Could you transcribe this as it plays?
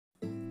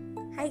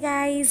Hi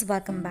guys,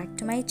 welcome back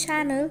to my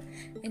channel.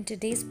 In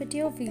today's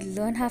video, we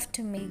learn how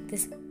to make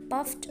this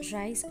puffed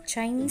rice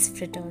Chinese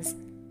fritters.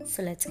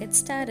 So let's get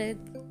started.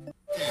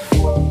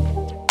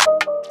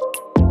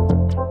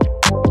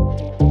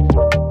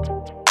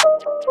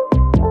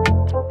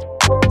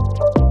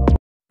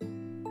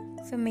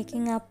 For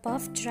making our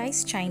puffed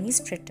rice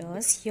Chinese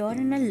fritters, here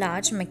in a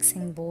large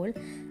mixing bowl,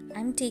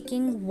 I'm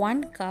taking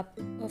 1 cup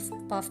of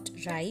puffed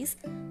rice,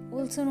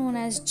 also known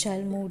as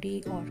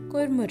Moodi or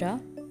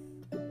Kurmura.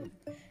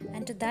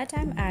 And to that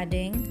I'm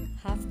adding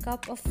half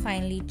cup of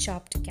finely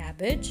chopped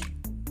cabbage,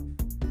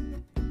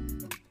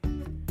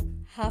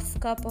 half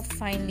cup of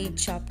finely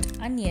chopped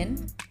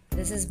onion,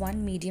 this is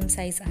 1 medium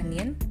size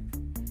onion,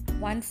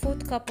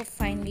 1/4 cup of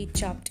finely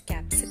chopped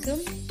capsicum,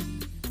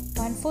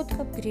 1/4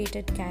 cup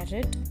grated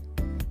carrot,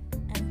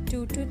 and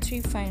 2 to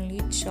 3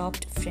 finely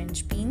chopped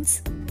French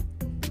beans.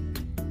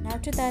 Now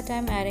to that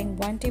I'm adding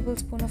 1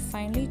 tablespoon of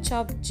finely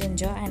chopped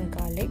ginger and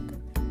garlic,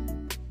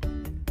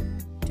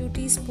 2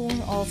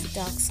 teaspoons of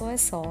dark soy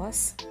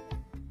sauce,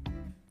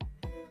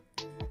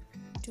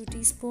 2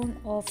 teaspoons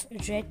of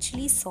red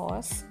chili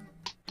sauce,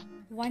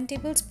 1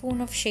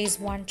 tablespoon of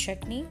Szechuan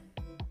chutney.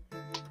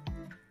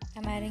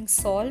 I'm adding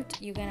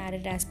salt, you can add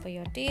it as per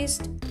your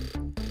taste,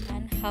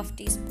 and half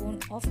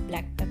teaspoon of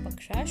black pepper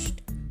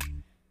crushed.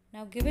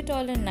 Now give it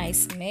all a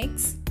nice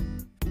mix.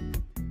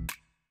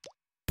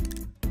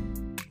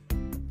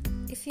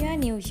 If you are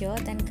new here,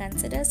 then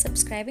consider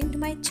subscribing to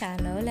my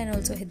channel and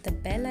also hit the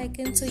bell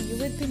icon so you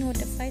will be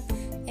notified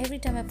every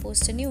time I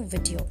post a new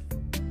video.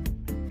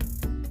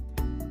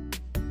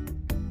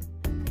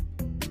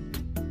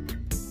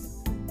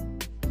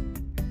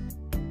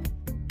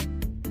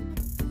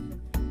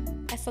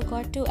 I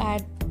forgot to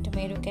add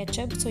tomato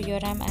ketchup, so here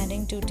I am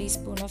adding 2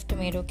 teaspoons of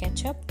tomato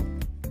ketchup.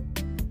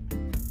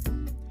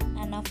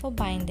 And now for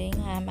binding,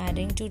 I am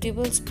adding 2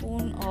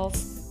 tablespoons of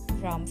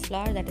gram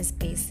flour, that is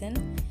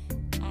besan,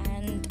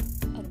 and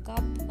a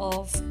cup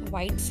of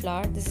white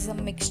flour. This is a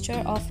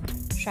mixture of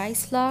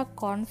rice flour,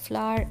 corn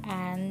flour,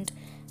 and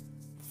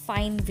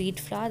fine wheat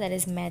flour, that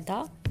is maida.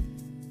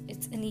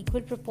 It's in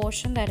equal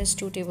proportion, that is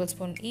 2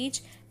 tablespoons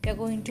each. We are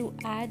going to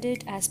add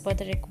it as per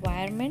the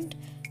requirement.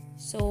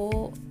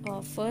 So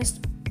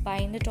first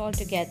bind it all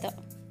together.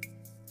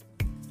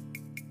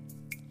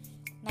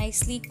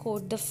 Nicely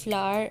coat the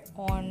flour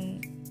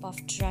on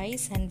puffed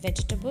rice and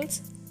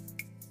vegetables.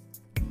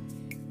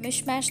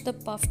 Mishmash the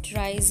puffed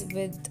rice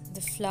with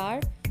the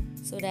flour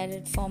so that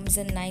it forms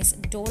a nice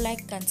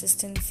dough-like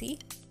consistency.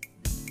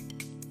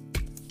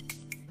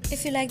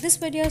 If you like this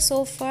video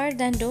so far,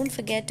 then don't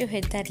forget to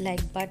hit that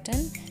like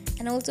button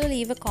and also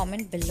leave a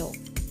comment below.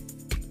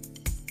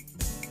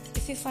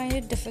 If you find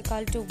it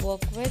difficult to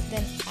work with,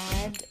 then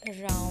add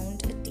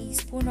around a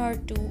teaspoon or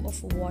 2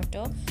 of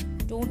water.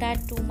 Don't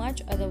add too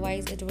much,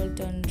 otherwise it will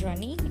turn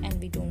runny and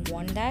we don't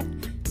want that.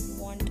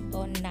 We want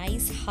a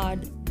nice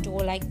hard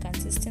dough-like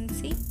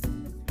consistency.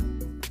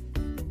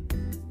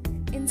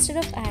 Instead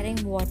of adding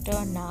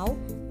water now,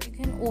 you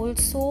can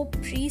also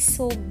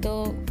pre-soak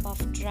the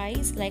puffed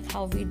rice like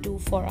how we do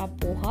for our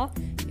poha.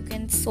 You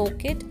can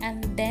soak it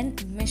and then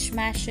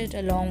mishmash it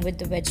along with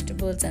the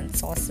vegetables and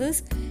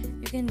sauces.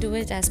 You can do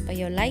it as per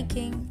your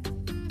liking.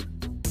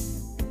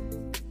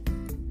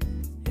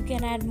 You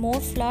can add more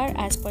flour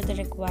as per the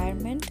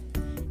requirement.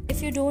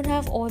 If you don't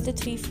have all the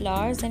 3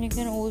 flours, then you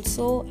can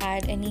also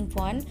add any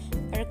one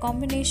or a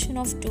combination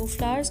of 2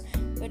 flours.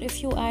 But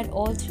if you add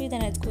all 3,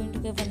 then it's going to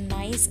give a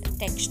nice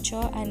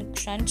texture and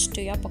crunch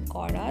to your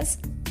pakodas.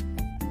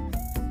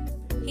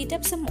 Heat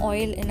up some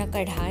oil in a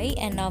kadhai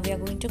and now we are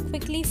going to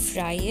quickly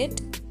fry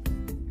it.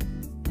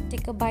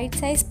 Take a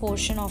bite-sized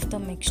portion of the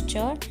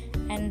mixture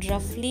and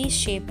roughly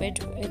shape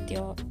it with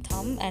your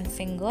thumb and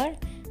finger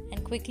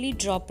and quickly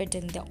drop it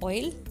in the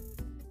oil.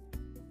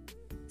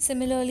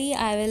 Similarly,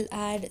 I will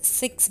add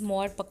 6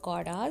 more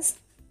pakodas.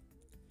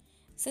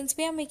 Since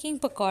we are making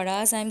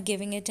pakodas, I am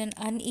giving it an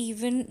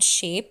uneven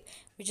shape,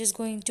 which is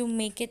going to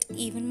make it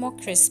even more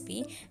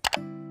crispy.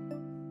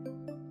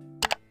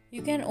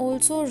 You can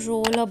also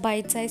roll a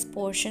bite-sized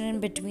portion in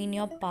between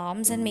your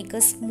palms and make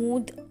a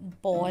smooth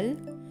ball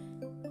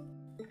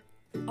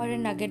or a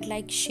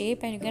nugget-like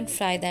shape, and you can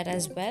fry that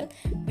as well.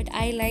 But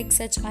I like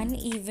such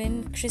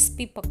uneven,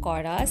 crispy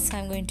pakodas, so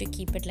I'm going to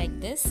keep it like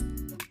this.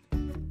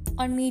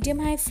 On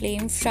medium-high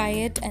flame, fry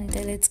it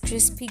until it's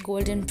crispy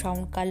golden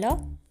brown color.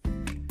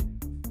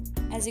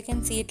 As you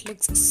can see, it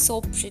looks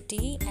so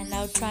pretty. And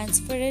now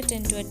transfer it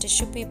into a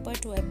tissue paper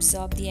to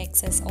absorb the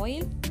excess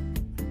oil.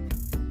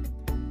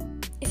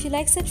 If you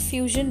like such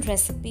fusion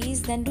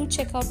recipes, then do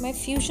check out my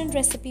fusion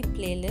recipe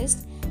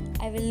playlist.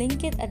 I will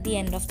link it at the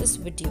end of this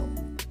video.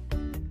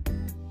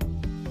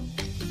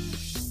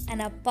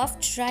 And our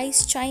puffed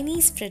rice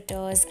Chinese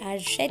fritters are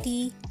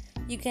ready.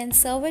 You can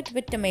serve it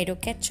with tomato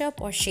ketchup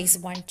or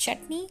Szechuan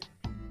chutney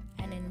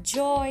and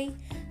enjoy.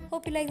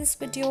 Hope you like this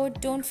video.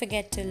 Don't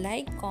forget to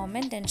like,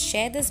 comment and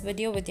share this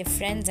video with your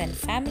friends and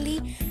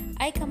family.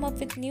 I come up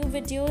with new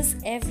videos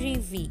every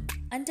week.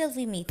 Until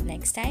we meet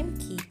next time,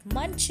 keep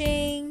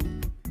munching.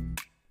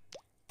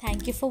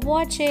 Thank you for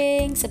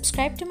watching.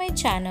 Subscribe to my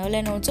channel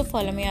and also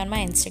follow me on my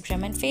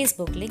Instagram and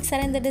Facebook. Links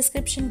are in the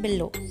description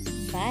below.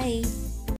 Bye.